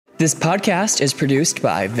This podcast is produced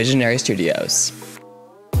by Visionary Studios.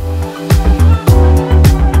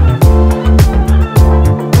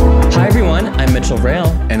 Hi everyone, I'm Mitchell Rail.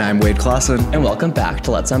 And I'm Wade Clausen. And welcome back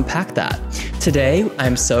to Let's Unpack That. Today,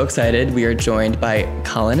 I'm so excited. We are joined by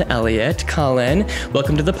Colyn Elliott. Colyn,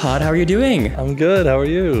 welcome to the pod. How are you doing? I'm good. How are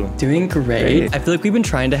you? Doing great. I feel like we've been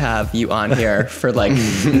trying to have you on here for like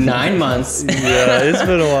 9 months. Yeah, it's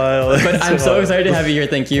been a while. But I'm so excited to have you here.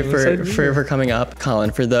 Thank you for coming up.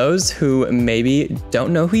 Colyn, for those who maybe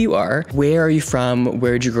don't know who you are, where are you from?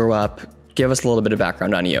 Where did you grow up? Give us a little bit of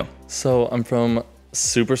background on you. So I'm from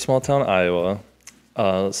super small town, Iowa.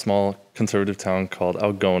 A small conservative town called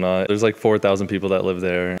Algona. There's like 4,000 people that live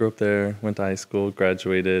there. Grew up there, went to high school,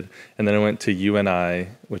 graduated, and then I went to UNI,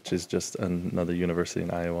 which is just another university in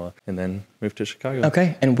Iowa, and then moved to Chicago.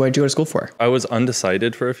 Okay, and where did you go to school for? I was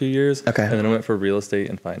undecided for a few years. Okay. And then I went for real estate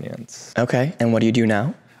and finance. Okay, and what do you do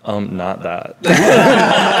now? Not that.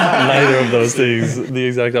 Neither of those things. The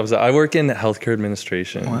exact opposite. I work in healthcare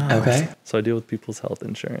administration. Wow. Okay. So I deal with people's health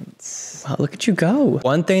insurance. Wow, look at you go.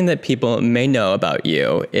 One thing that people may know about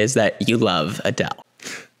you is that you love Adele.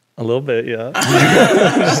 A little bit, yeah.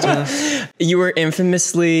 You were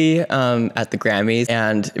infamously at the Grammys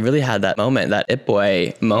and really had that moment, that It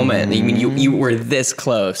Boy moment. I mean, you were this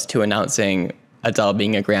close to announcing Adele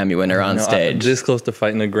being a Grammy winner on stage. This close to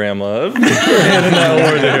fighting a grandma and that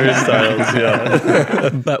award hairstyles, yeah.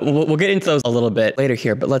 But we'll get into those a little bit later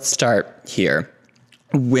here, but let's start here.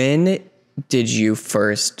 When did you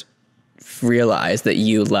first realize that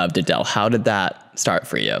you loved Adele? How did that start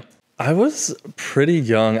for you? I was pretty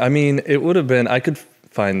young. I mean, it would have been, I could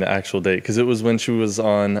find the actual date because it was when she was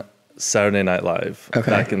on Saturday Night Live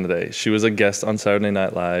back in the day. She was a guest on Saturday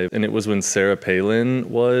Night Live, and it was when Sarah Palin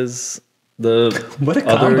was the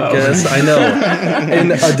other guest. I know.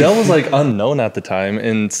 And Adele was like unknown at the time.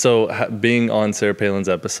 And so being on Sarah Palin's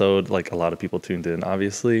episode, like a lot of people tuned in,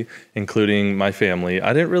 obviously, including my family.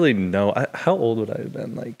 I didn't really know. How old would I have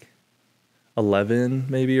been? Like 11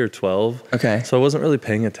 maybe or 12. Okay. So I wasn't really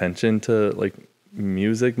paying attention to like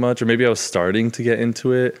music much, or maybe I was starting to get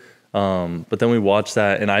into it. But then we watched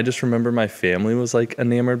that and I just remember my family was like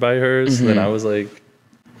enamored by hers. And then I was like,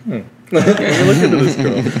 look into this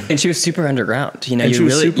girl. And she was super underground. You know, and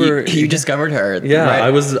you discovered her. Yeah,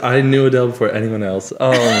 right? I knew Adele before anyone else.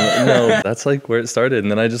 No, that's like where it started. And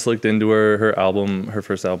then I just looked into her album. Her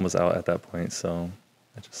first album was out at that point. So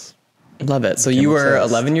I just love it. So you were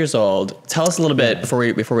 11 years old. Tell us a little bit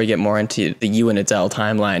before we get more into the you and Adele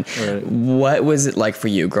timeline. Right. What was it like for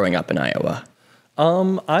you growing up in Iowa?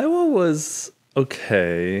 Iowa was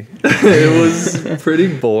okay. It was pretty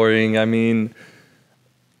boring. I mean,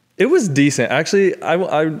 it was decent. Actually, I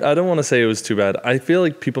don't want to say it was too bad. I feel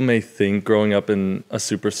like people may think growing up in a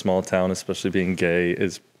super small town, especially being gay,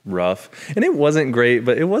 is rough. And it wasn't great,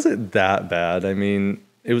 but it wasn't that bad. I mean,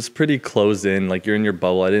 it was pretty closed in. Like, you're in your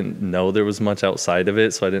bubble. I didn't know there was much outside of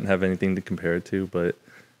it, so I didn't have anything to compare it to. But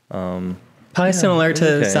probably similar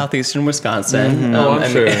to southeastern Wisconsin.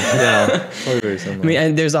 I'm sure. Yeah, probably very similar. I mean,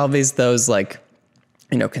 and there's always those like,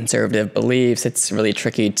 you know, conservative beliefs. It's really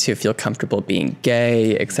tricky to feel comfortable being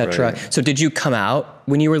gay, etc. Right. So did you come out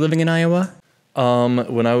when you were living in Iowa?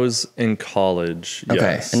 When I was in college, okay.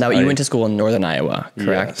 Yes. And now you went to school in northern Iowa,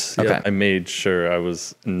 correct? Yes. Okay. Yeah, I made sure I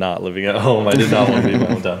was not living at home. I did not want to be in my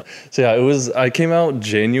hometown. So yeah, I came out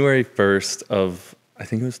January 1st of, I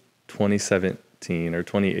think it was 2017 or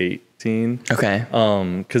 2018. Okay.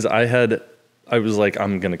 Because I was like,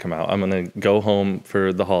 I'm going to come out. I'm going to go home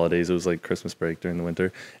for the holidays. It was like Christmas break during the winter.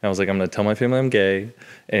 And I was like, I'm going to tell my family I'm gay.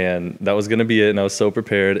 And that was going to be it. And I was so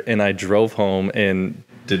prepared. And I drove home and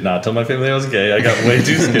did not tell my family I was gay. I got way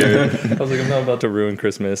too scared. I was like, I'm not about to ruin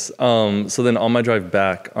Christmas. So then on my drive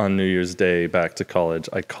back on New Year's Day back to college,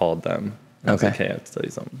 I called them. I was like, hey, I have to tell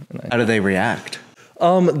you something. How did they react?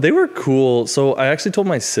 They were cool. So I actually told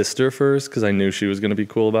my sister first because I knew she was going to be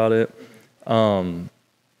cool about it.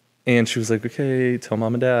 And she was like, okay, tell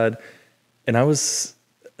mom and dad. And I was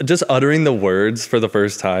just uttering the words for the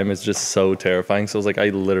first time is just so terrifying. So I was like, I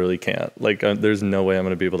literally can't. Like, there's no way I'm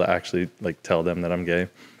going to be able to actually like tell them that I'm gay.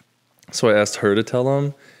 So I asked her to tell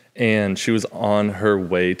them. And she was on her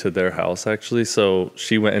way to their house, actually. So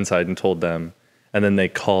she went inside and told them. And then they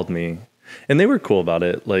called me. And they were cool about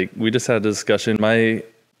it. Like, we just had a discussion. My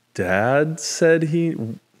dad said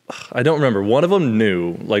I don't remember. One of them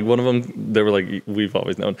knew. Like, one of them, they were like, we've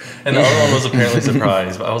always known. And the other one was apparently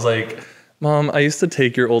surprised. But I was like, Mom, I used to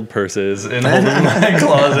take your old purses and hold them in my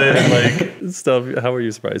closet and like stuff. How were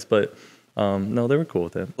you surprised? But no, they were cool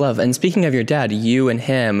with it. Love. And speaking of your dad, you and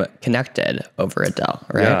him connected over Adele,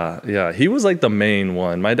 right? Yeah. He was like the main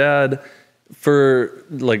one. My dad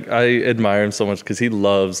I admire him so much because he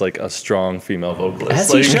loves like a strong female vocalist.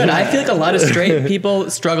 As he should. I feel like a lot of straight people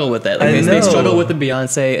struggle with it. Like they struggle with the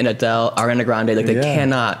Beyonce and Adele, Ariana Grande. Like they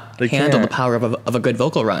cannot handle the power of a good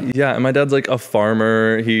vocal run. Yeah, and my dad's like a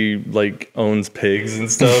farmer. He like owns pigs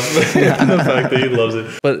and stuff. And the fact that he loves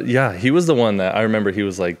it. But yeah, he was the one that I remember. He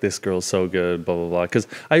was like, "This girl's so good," blah blah blah. Because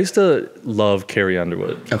I used to love Carrie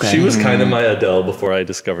Underwood. Okay. She was kind of my Adele before I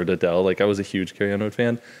discovered Adele. Like I was a huge Carrie Underwood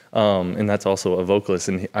fan. And that's also a vocalist.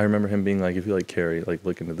 And I remember him being like, if you like Carrie, like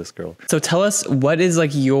look into this girl. So tell us, what is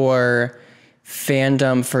like your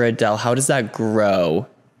fandom for Adele? How does that grow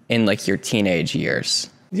in like your teenage years?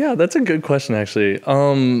 Yeah, that's a good question, actually.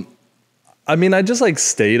 I mean, I just like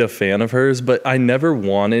stayed a fan of hers, but I never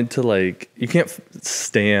wanted to like, you can't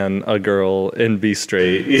stan a girl and be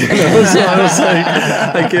straight, you know? So I was like,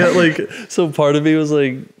 I can't like, so part of me was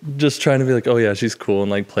like, just trying to be like, oh yeah, she's cool and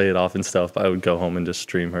like play it off and stuff. But I would go home and just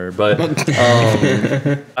stream her. But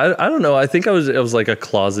I don't know. I think it was like a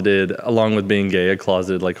closeted, along with being gay, a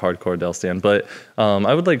closeted like hardcore Adele stan. But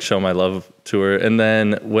I would like show my love to her. And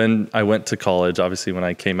then when I went to college, obviously when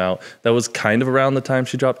I came out, that was kind of around the time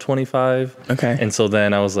she dropped 25. Okay. And so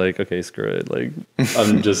then I was like, okay, screw it. Like,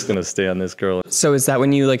 I'm just going to stay on this girl. So is that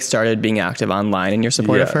when you like started being active online in your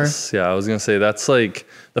support of her? Yeah, I was going to say that's like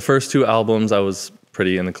the first two albums I was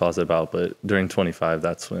pretty in the closet about, but during 25,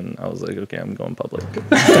 that's when I was like, okay, I'm going public.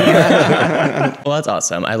 Well, that's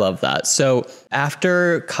awesome. I love that. So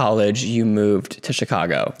after college, you moved to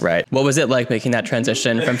Chicago, right? What was it like making that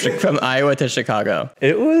transition from Iowa to Chicago?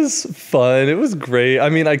 It was fun. It was great. I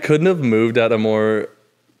mean, I couldn't have moved at a more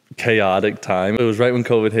chaotic time. It was right when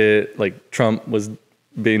COVID hit, like Trump was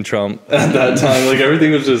being Trump at that time. Like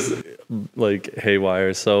everything was just like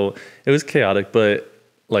haywire. So it was chaotic, but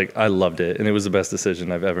like I loved it, and it was the best decision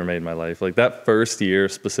I've ever made in my life. Like that first year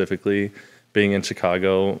specifically, being in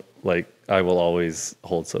Chicago, like I will always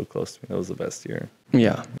hold so close to me. That was the best year.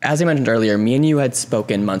 Yeah. As I mentioned earlier, me and you had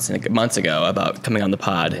spoken months ago about coming on the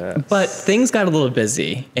pod, yes. But things got a little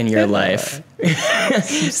busy in your life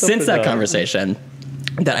since that conversation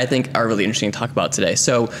that I think are really interesting to talk about today.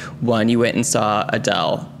 So one, you went and saw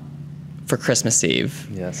Adele for Christmas Eve.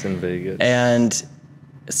 Yes, in Vegas. And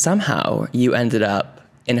somehow you ended up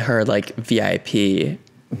in her like VIP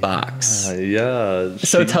box. Yeah.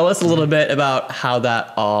 So tell us a little bit about how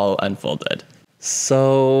that all unfolded.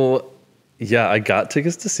 So yeah, I got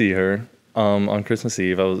tickets to see her on Christmas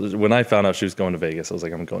Eve. When I found out she was going to Vegas, I was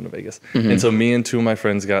like, I'm going to Vegas. Mm-hmm. And so me and two of my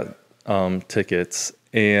friends got tickets,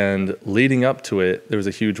 and leading up to it, there was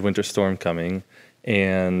a huge winter storm coming,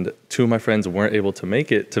 and two of my friends weren't able to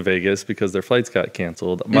make it to Vegas because their flights got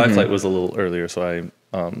canceled. My flight was a little earlier, so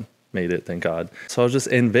I made it, thank God. So I was just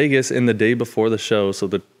in Vegas, and the day before the show, so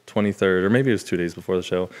the 23rd, or maybe it was 2 days before the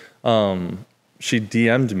show, she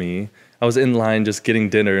DM'd me. I was in line just getting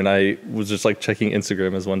dinner, and I was just like checking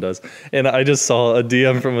Instagram as one does. And I just saw a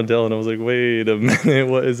DM from Adele, and I was like, wait a minute,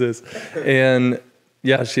 what is this? And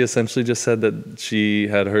yeah, she essentially just said that she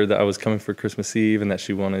had heard that I was coming for Christmas Eve and that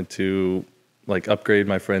she wanted to like upgrade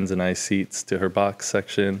my friends and I seats to her box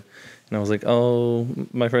section. And I was like, oh,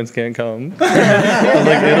 my friends can't come. I was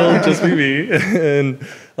like, it'll just be me.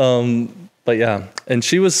 And but yeah, and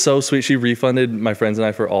she was so sweet. She refunded my friends and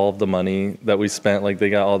I for all of the money that we spent. Like they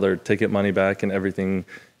got all their ticket money back and everything.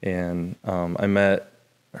 And I met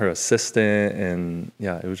her assistant, and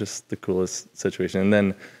yeah, it was just the coolest situation. And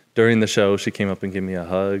then during the show, she came up and gave me a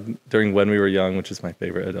hug during When We Were Young, which is my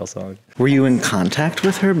favorite Adele song. Were you in contact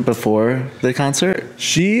with her before the concert?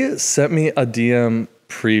 She sent me a DM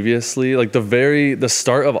previously. Like the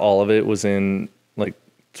start of all of it was in like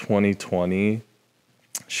 2020.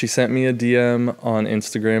 She sent me a DM on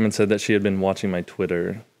Instagram and said that she had been watching my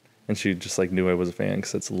Twitter, and she just like knew I was a fan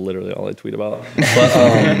because that's literally all I tweet about. But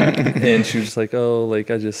and she was just like, oh,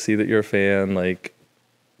 like I just see that you're a fan, like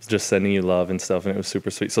just sending you love and stuff, and it was super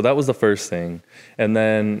sweet. So that was the first thing. And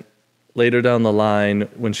then later down the line,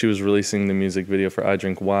 when she was releasing the music video for I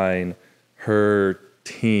Drink Wine, her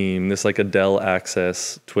team, this like Adele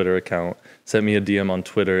Access Twitter account, sent me a DM on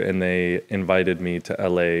Twitter, and they invited me to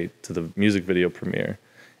LA to the music video premiere.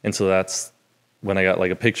 And so that's when I got like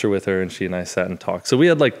a picture with her, and she and I sat and talked. So we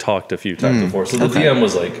had like talked a few times before. So the DM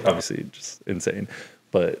was like obviously just insane,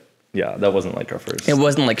 but yeah, that wasn't like our first. It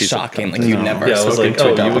wasn't like shocking, like you'd never spoken like,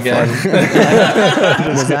 to Adele before.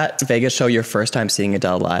 Was that Vegas show your first time seeing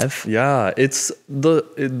Adele live? Yeah, it's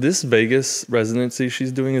this Vegas residency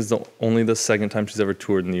she's doing is only the second time she's ever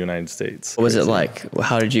toured in the United States. What was it like?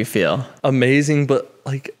 How did you feel? Amazing, but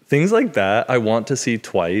like things like that I want to see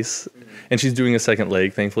twice. And she's doing a second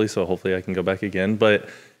leg, thankfully, so hopefully I can go back again. But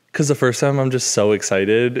Because the first time I'm just so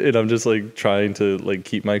excited and I'm just like trying to like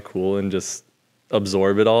keep my cool and just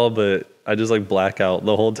absorb it all, but I just like black out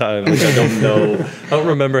the whole time. Like I don't know, I don't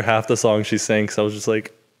remember half the song she sang because I was just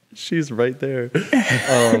like, she's right there.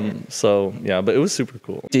 So yeah, but it was super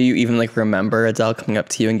cool. Do you even like remember Adele coming up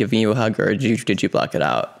to you and giving you a hug, or did you block it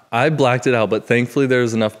out? I blacked it out, but thankfully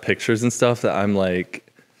there's enough pictures and stuff that I'm like,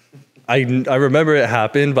 I remember it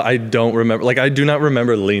happened, but I don't remember. Like I do not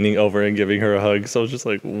remember leaning over and giving her a hug. So I was just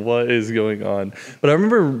like, what is going on? But I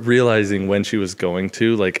remember realizing when she was going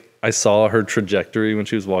to, like I saw her trajectory when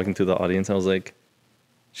she was walking through the audience. I was like,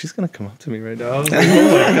 she's going to come up to me right now. I was like,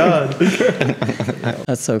 oh my God.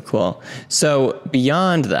 That's so cool. So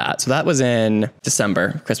beyond that, so that was in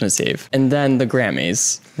December, Christmas Eve. And then the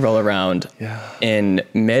Grammys roll around in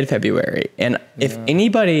mid-February. And if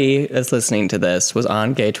anybody that's listening to this was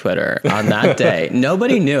on gay Twitter on that day,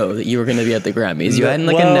 nobody knew that you were going to be at the Grammys. You hadn't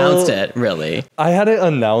announced it, really. I hadn't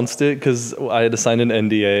announced it because I had to sign an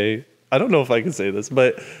NDA. I don't know if I can say this,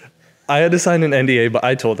 but I had to sign an NDA, but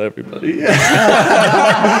I told everybody.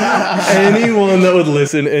 Anyone that would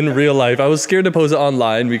listen in real life. I was scared to post it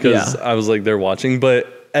online because I was like, they're watching,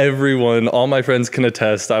 but everyone, all my friends can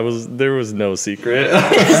attest. There was no secret. I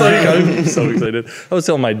was like, I'm so excited. I was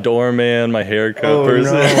telling my doorman, my haircut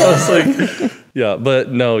person. No. I was like, yeah,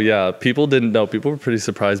 but no, yeah. People didn't know. People were pretty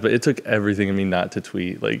surprised, but it took everything in me not to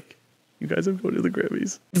tweet. Like, you guys are going to the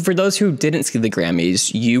Grammys. For those who didn't see the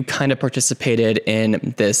Grammys, you kind of participated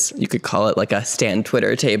in this, you could call it like a stan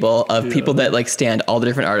Twitter table of people that like stand all the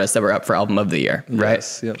different artists that were up for Album of the Year, right?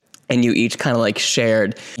 Yes, yep. And you each kind of like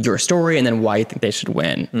shared your story and then why you think they should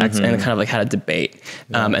win. And kind of like had a debate.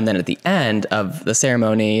 And then at the end of the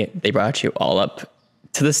ceremony, they brought you all up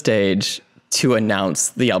to the stage to announce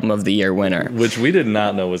the Album of the Year winner, which we did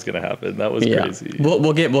not know was going to happen. That was crazy.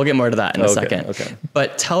 We'll get more to that in a second. Okay.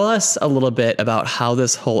 But tell us a little bit about how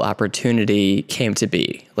this whole opportunity came to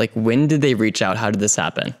be. Like, when did they reach out? How did this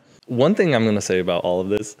happen? One thing I'm going to say about all of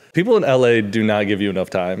this, people in LA do not give you enough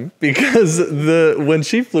time, because when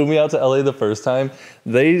she flew me out to LA the first time,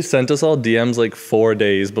 they sent us all DMs like 4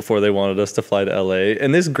 days before they wanted us to fly to LA.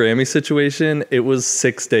 And this Grammy situation, it was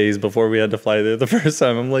 6 days before we had to fly there the first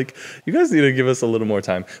time. I'm like, you guys need to give us a little more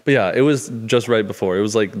time. But yeah, it was just right before. It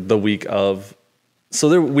was like the week of.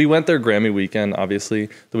 So we went there Grammy weekend, obviously.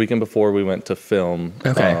 The weekend before we went to film.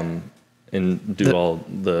 Okay. And do all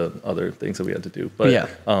the other things that we had to do.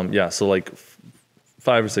 But so like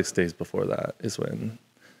 5 or 6 days before that is when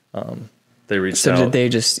they reached out. So did they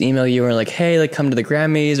just email you and like, hey, like come to the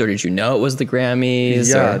Grammys, or did you know it was the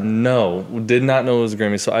Grammys? Yeah, no, did not know it was the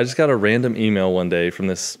Grammys. So I just got a random email one day from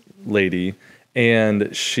this lady, and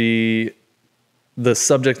the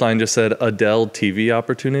subject line just said Adele TV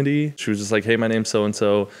opportunity. She was just like, hey, my name's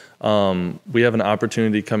so-and-so. We have an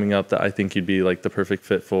opportunity coming up that I think you'd be like the perfect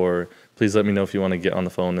fit for. Please let me know if you want to get on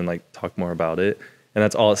the phone and like talk more about it. And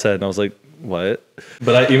that's all it said. And I was like, what?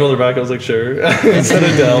 But I emailed her back. I was like, sure. It said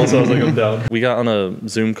Adele. So I was like, I'm down. We got on a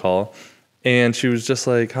Zoom call and she was just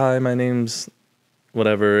like, hi, my name's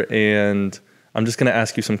whatever. And I'm just going to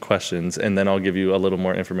ask you some questions and then I'll give you a little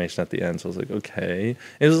more information at the end. So I was like, okay.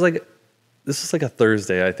 It was like, this was like a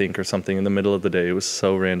Thursday, I think, or something in the middle of the day. It was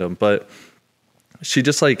so random. But she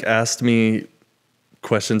just like asked me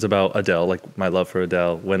questions about Adele, like my love for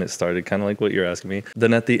Adele, when it started, kind of like what you're asking me.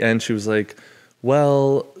 Then at the end, she was like,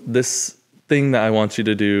 well, this thing that I want you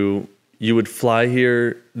to do, you would fly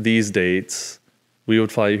here these dates. We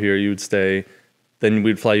would fly you here, you would stay. Then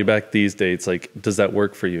we'd fly you back these dates. Like, does that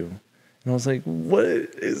work for you? And I was like, what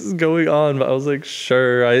is going on? But I was like,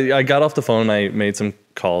 sure. I got off the phone and I made some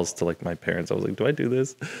calls to like my parents. I was like, do I do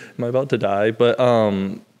this? Am I about to die? But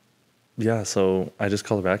yeah, so I just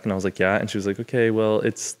called her back and I was like, yeah. And she was like, okay, well,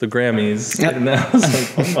 it's the Grammys. And I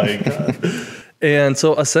was like, oh my God. And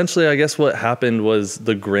so essentially, I guess what happened was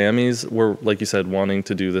the Grammys were, like you said, wanting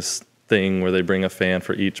to do this thing where they bring a fan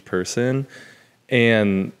for each person.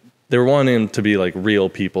 And they were wanting to be like real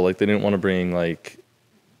people. Like they didn't want to bring like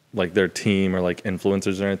their team or like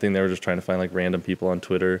influencers or anything. They were just trying to find like random people on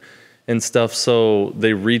Twitter and stuff. So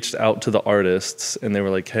they reached out to the artists and they were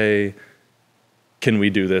like, hey, can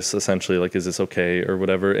we do this essentially? Like, is this okay or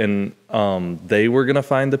whatever? And they were going to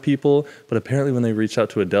find the people. But apparently when they reached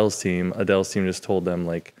out to Adele's team just told them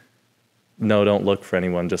like, no, don't look for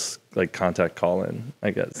anyone. Just like contact Colyn, I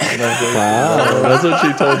guess. Wow. That's what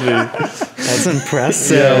she told me. That's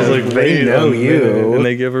impressive. Yeah, I was like, they know you. And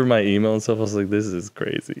they give her my email and stuff. I was like, this is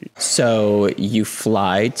crazy. So you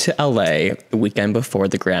fly to LA the weekend before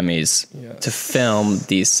the Grammys to film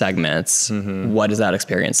these segments. Mm-hmm. What is that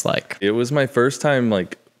experience like? It was my first time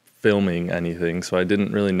like filming anything, so I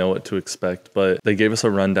didn't really know what to expect. But they gave us a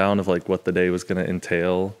rundown of like what the day was going to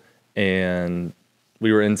entail. and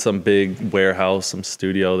we were in some big warehouse, some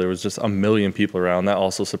studio. There was just a million people around. That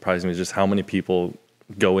also surprised me, just how many people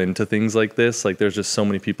go into things like this. Like there's just so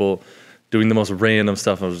many people doing the most random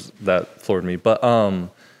stuff. That floored me. But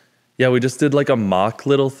yeah, we just did like a mock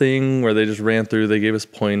little thing where they just ran through. They gave us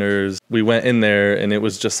pointers. We went in there and it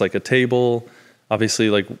was just like a table. Obviously,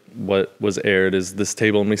 like what was aired is this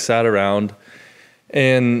table, and we sat around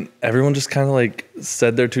and everyone just kind of like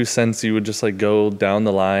said their 2 cents. You would just like go down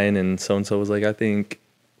the line, and so was like, I think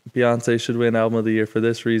Beyonce should win Album of the Year for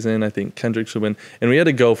this reason. I think Kendrick should win. And we had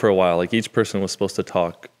to go for a while. Like each person was supposed to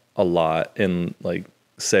talk a lot and like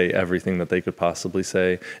say everything that they could possibly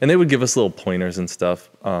say. And they would give us little pointers and stuff.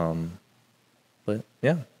 But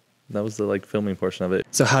yeah, that was the like filming portion of it.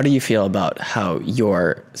 So how do you feel about how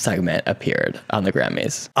your segment appeared on the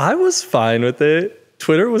Grammys? I was fine with it.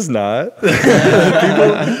 Twitter was not.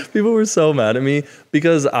 People were so mad at me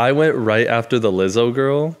because I went right after the Lizzo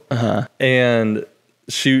girl, and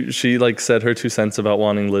she like said her 2 cents about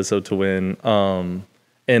wanting Lizzo to win.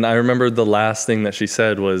 And I remember the last thing that she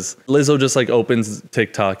said was Lizzo just like opens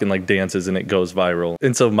TikTok and like dances and it goes viral.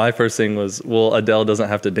 And so my first thing was, well, Adele doesn't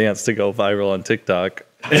have to dance to go viral on TikTok.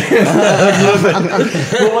 But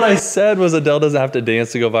what I said was Adele doesn't have to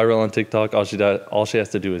dance to go viral on TikTok. All she has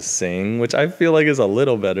to do is sing, which I feel like is a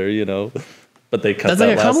little better, you know. But they cut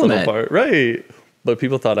that last little part, right? But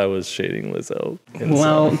people thought I was shading Lizzo.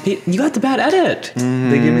 Well, you got the bad edit.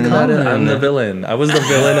 They gave me the bad edit. I'm the villain. I was the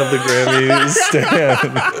villain of the Grammys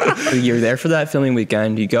stand. You're there for that filming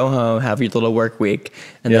weekend. You go home, have your little work week,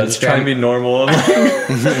 and then just try and be normal.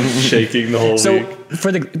 Shaking the whole week. So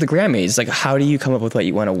for the Grammys, like, how do you come up with what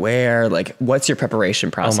you want to wear? Like, what's your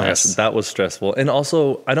preparation process? Oh my gosh, that was stressful. And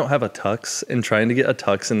also, I don't have a tux, and trying to get a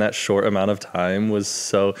tux in that short amount of time was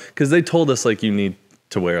so, because they told us like you need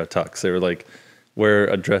to wear a tux. They were like,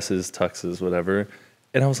 wear dresses, tuxes, whatever.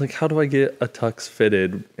 And I was like, how do I get a tux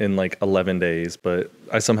fitted in like 11 days? But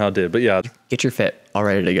I somehow did. But yeah. Get your fit all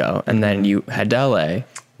ready to go. And then you head to LA.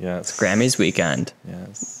 Yes. It's Grammys weekend.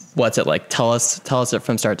 Yes. What's it like? Tell us it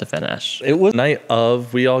from start to finish. It was night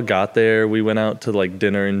of. We all got there. We went out to like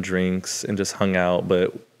dinner and drinks and just hung out.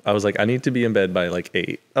 But I was like, I need to be in bed by like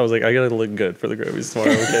 8. I was like, I gotta look good for the Grammys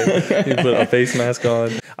tomorrow, okay? You put a face mask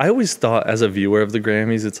on. I always thought as a viewer of the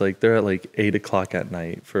Grammys, it's like they're at like 8 o'clock at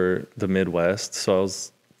night for the Midwest. So I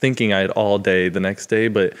was thinking I had all day the next day,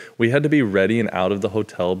 but we had to be ready and out of the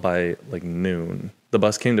hotel by like noon. The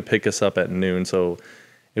bus came to pick us up at noon, so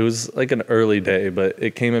it was like an early day, but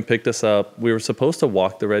it came and picked us up. We were supposed to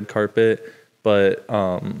walk the red carpet, but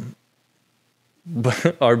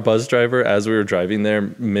our bus driver, as we were driving there,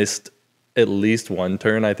 missed at least one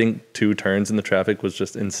turn. I think 2 turns, and the traffic was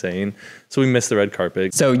just insane. So we missed the red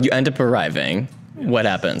carpet. So you end up arriving. Yeah. What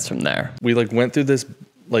happens from there? We like went through this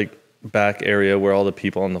like back area where all the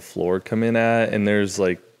people on the floor come in at, and there's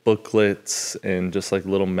like booklets and just like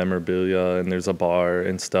little memorabilia, and there's a bar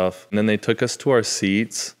and stuff. And then they took us to our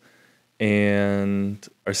seats, and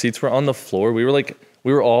our seats were on the floor. We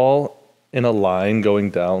were all in a line going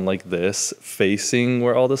down like this, facing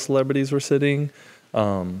where all the celebrities were sitting,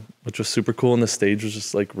 which was super cool. And the stage was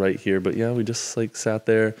just like right here. But yeah, we just like sat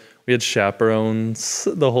there. We had chaperones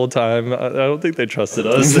the whole time. I don't think they trusted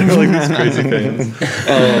us. They were like these crazy fans.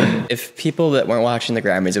 If people that weren't watching the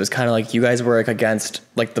Grammys, it was kind of like you guys were like against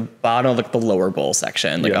like the bottom, like the lower bowl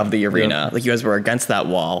section, like of the arena. Like you guys were against that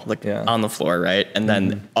wall, like on the floor, right? And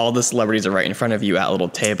then all the celebrities are right in front of you at little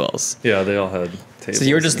tables. Yeah, they all had tables. So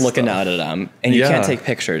you were just looking out at them, and you can't take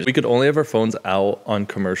pictures. We could only have our phones out on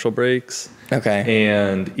commercial breaks. Okay.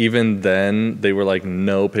 And even then, they were like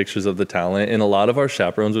no pictures of the talent. And a lot of our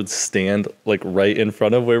chaperones would stand like right in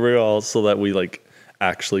front of where we were all, so that we like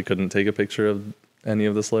actually couldn't take a picture of any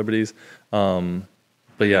of the celebrities.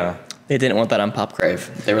 But yeah. They didn't want that on Pop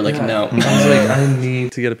Crave. They were like, no. I was like, I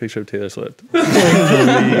need to get a picture of Taylor Swift.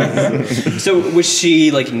 So was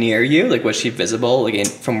she like near you? Like was she visible like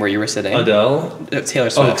from where you were sitting? Adele? Taylor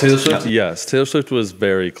Swift. Oh, Taylor Swift? Yeah. Yes. Taylor Swift was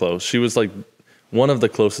very close. She was like one of the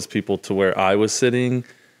closest people to where I was sitting.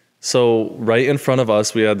 So right in front of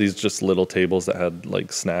us, we had these just little tables that had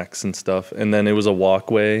like snacks and stuff. And then it was a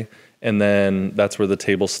walkway. And then that's where the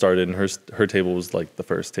table started, and her table was like the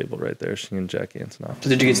first table right there. She and Jackie Antonoff. So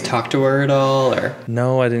did you get to talk to her at all, or?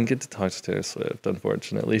 No, I didn't get to talk to Taylor Swift,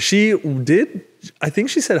 unfortunately. She did. I think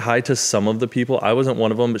she said hi to some of the people. I wasn't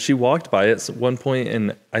one of them, but she walked by at one point,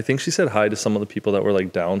 and I think she said hi to some of the people that were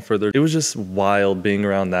like down further. It was just wild being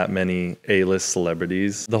around that many A-list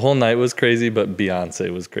celebrities. The whole night was crazy, but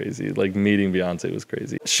Beyonce was crazy. Like meeting Beyonce was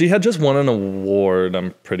crazy. She had just won an award,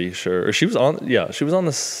 I'm pretty sure. Or she was on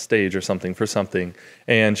the stage or something for something.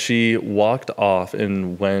 And she walked off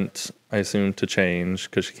and went I assume to change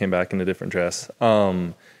because she came back in a different dress.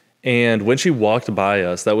 And when she walked by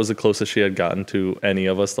us, that was the closest she had gotten to any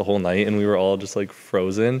of us the whole night. And we were all just like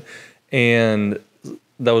frozen. And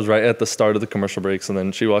that was right at the start of the commercial breaks. And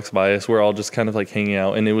then she walks by us. We're all just kind of like hanging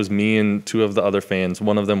out. And it was me and two of the other fans.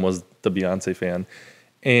 One of them was the Beyonce fan.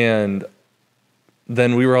 And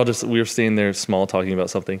then we were staying there small talking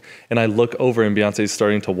about something. And I look over and Beyonce's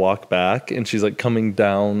starting to walk back. And she's like coming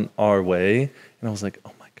down our way. And I was like,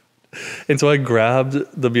 oh my God. And so I grabbed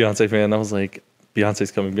the Beyonce fan. And I was like,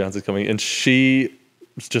 Beyonce's coming. And she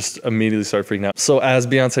just immediately started freaking out. So as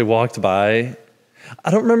Beyonce walked by,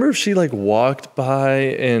 I don't remember if she like walked by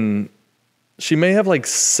and she may have like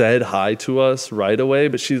said hi to us right away,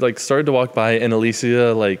 but she like started to walk by and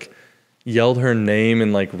Alicia like yelled her name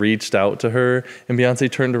and like reached out to her. And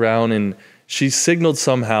Beyonce turned around and she signaled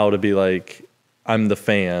somehow to be like, I'm the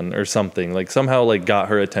fan or something. Like somehow like got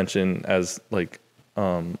her attention as like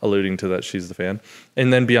alluding to that she's the fan.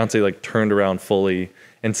 And then Beyonce like turned around fully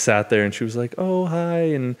and sat there and she was like, oh, hi.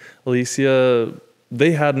 And Alicia,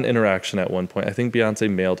 they had an interaction at one point. I think Beyonce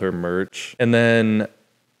mailed her merch. And then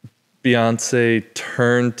Beyonce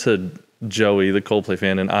turned to Joey, the Coldplay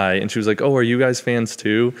fan, and she was like, oh, are you guys fans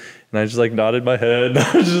too? And I just like nodded my head.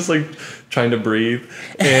 I was just like trying to breathe.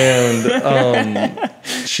 And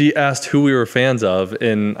she asked who we were fans of.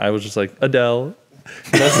 And I was just like, Adele.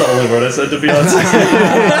 And that's the only word I said to Beyonce.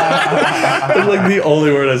 Like the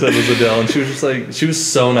only word I said was Adele. And she was just like, she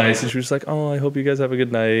was so nice. And she was like, oh, I hope you guys have a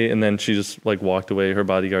good night. And then she just like walked away. Her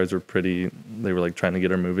bodyguards were they were like trying to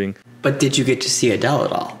get her moving. But did you get to see Adele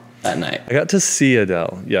at all that night? I got to see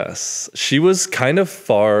Adele, yes. She was kind of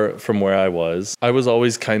far from where I was. I was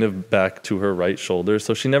always kind of back to her right shoulder.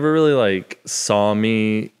 So she never really like saw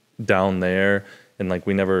me down there. And like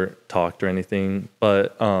we never talked or anything.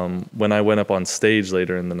 But when I went up on stage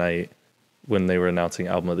later in the night when they were announcing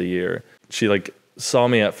Album of the Year, she like saw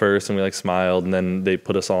me at first and we like smiled and then they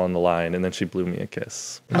put us all on the line and then she blew me a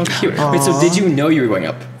kiss. How cute. Wait, so did you know you were going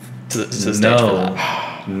up to the stage for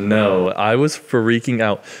that? No, I was freaking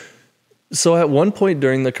out. So at one point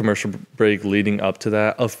during the commercial break leading up to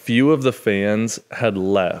that, a few of the fans had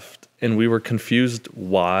left and we were confused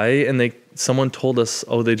why. And someone told us,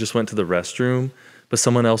 oh, they just went to the restroom. But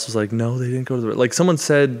someone else was like, no, they didn't go to the... Like, someone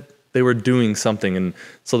said they were doing something. And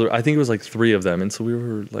so I think it was like 3 of them. And so we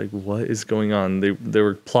were like, what is going on? They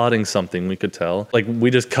were plotting something, we could tell. Like, we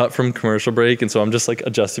just cut from commercial break. And so I'm just like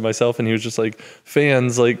adjusting myself. And he was just like,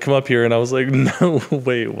 fans, like, come up here. And I was like, no,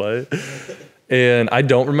 wait, what? And I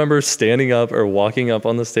don't remember standing up or walking up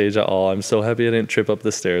on the stage at all. I'm so happy I didn't trip up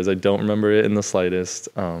the stairs. I don't remember it in the slightest.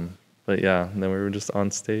 But yeah, and then we were just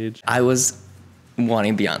on stage. I was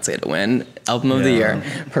wanting Beyonce to win Album of the Year,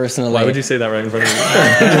 personally. Why would you say that right in front of me?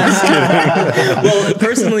 Just kidding. Well,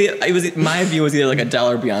 personally, my view was either like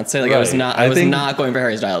Adele or Beyonce. Like right. I was not going for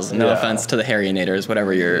Harry Styles. No offense to the Harry-nators,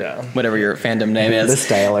 whatever your fandom name is.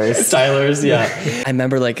 The Stylers, yeah. I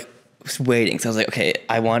remember like waiting. So I was like, okay,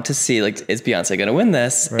 I want to see like, is Beyonce gonna win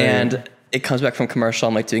this? Right. And it comes back from commercial.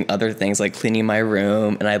 I'm like doing other things like cleaning my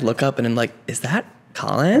room, and I look up and I'm like, is that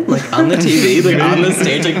Colyn? Like on the TV, like on the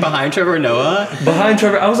stage, like behind Trevor Noah. Behind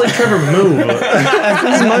Trevor, I was like, Trevor, move.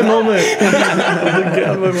 This is my moment. Get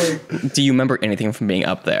out of my moment. Do you remember anything from being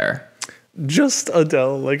up there? Just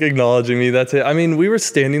Adele, like acknowledging me. That's it. I mean, we were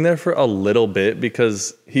standing there for a little bit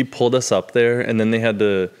because he pulled us up there, and then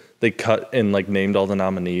they cut and like named all the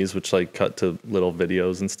nominees, which like cut to little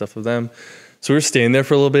videos and stuff of them. So we were standing there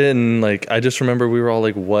for a little bit, and like I just remember we were all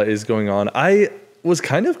like, what is going on? I was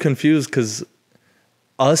kind of confused because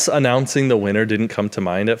us announcing the winner didn't come to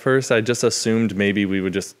mind at first. I just assumed maybe we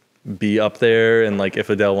would just be up there and like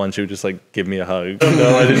if Adele won, she would just like give me a hug.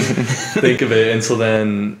 No, I didn't think of it. And so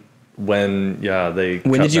then when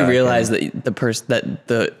did you realize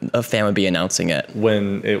that a fan would be announcing it?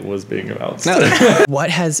 When it was being announced.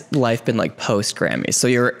 What has life been like post Grammys? So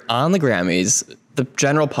you're on the Grammys. The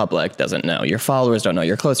general public doesn't know. Your followers don't know.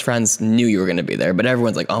 Your close friends knew you were going to be there, but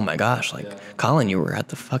everyone's like, oh my gosh, like Colyn, you were at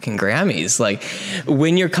the fucking Grammys. Like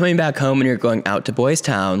when you're coming back home and you're going out to Boys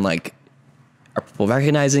Town, like are people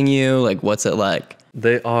recognizing you? Like what's it like?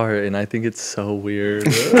 They are, and I think it's so weird.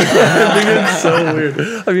 I think it's so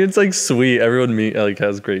weird. I mean, it's like sweet. Everyone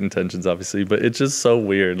has great intentions, obviously, but it's just so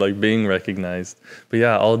weird, like being recognized. But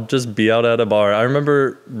yeah, I'll just be out at a bar. I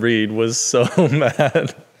remember Reed was so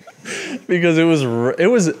mad. Because it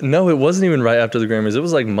wasn't even right after the Grammys. It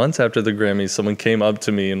was like months after the Grammys. Someone came up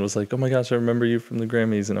to me and was like, oh my gosh, I remember you from the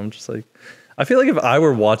Grammys. And I'm just like, I feel like if I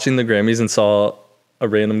were watching the Grammys and saw a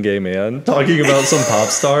random gay man talking about some pop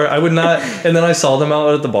star, I would not. And then I saw them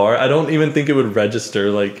out at the bar. I don't even think it would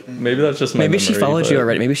register. Like maybe that's just my memory, she followed you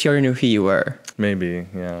already. Maybe she already knew who you were. Maybe,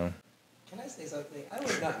 yeah.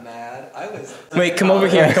 not mad. I was. Wait, come over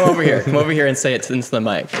here. Come over here. Come over here and say it into the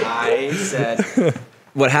mic. I said.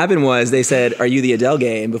 What happened was they said, "Are you the Adele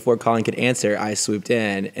gay?" And before Colyn could answer, I swooped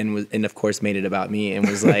in and of course made it about me and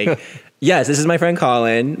was like, "Yes, this is my friend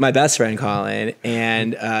Colyn, my best friend Colyn,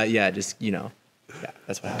 and just yeah,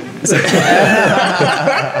 that's what happened."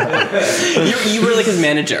 You were like his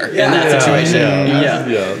manager in that situation. Yeah.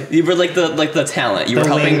 You were like the talent. You were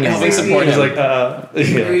helping support him. Like,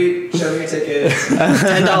 Show me your ticket.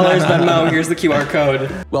 $10 Venmo. Here's the QR code.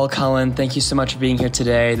 Well, Colyn, thank you so much for being here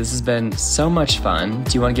today. This has been so much fun.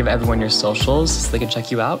 Do you want to give everyone your socials so they can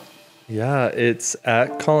check you out? Yeah, it's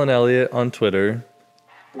at Colyn Elliott on Twitter,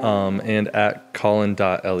 and at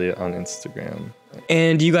Colyn.Elliott on Instagram.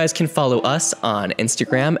 And you guys can follow us on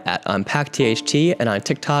Instagram at UnpackTHT and on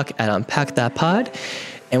TikTok at UnpackThatPod.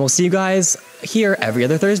 And we'll see you guys here every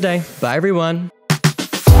other Thursday. Bye, everyone.